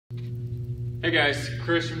Hey guys,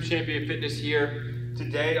 Chris from Champion Fitness here.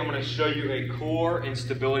 Today I'm going to show you a core and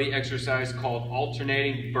stability exercise called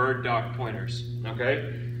alternating bird dog pointers.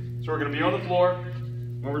 Okay? So we're going to be on the floor.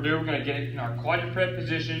 What we're doing, we're going to get in our quadruped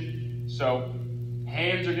position. So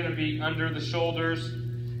hands are going to be under the shoulders,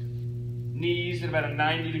 knees at about a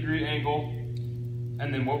 90-degree angle.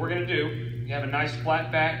 And then what we're going to do, you have a nice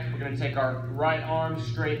flat back. We're going to take our right arm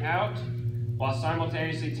straight out while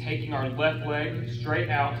simultaneously taking our left leg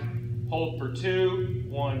straight out. Hold for 2,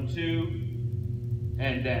 1, 2,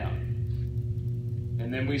 and down.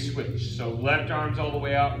 And then we switch. So left arm's all the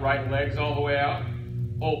way out, right leg's all the way out.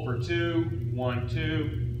 Hold for 2, 1, 2,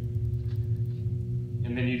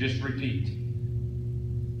 and then you just repeat.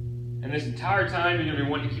 And this entire time, you're gonna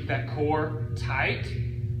be wanting to keep that core tight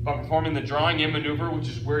by performing the drawing in maneuver, which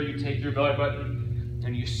is where you take your belly button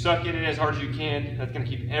and you suck in it as hard as you can. That's gonna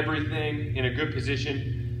keep everything in a good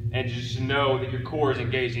position. And just know that your core is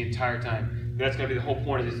engaged the entire time. That's going to be the whole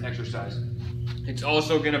point of this exercise. It's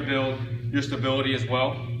also going to build your stability as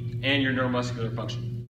well and your neuromuscular function.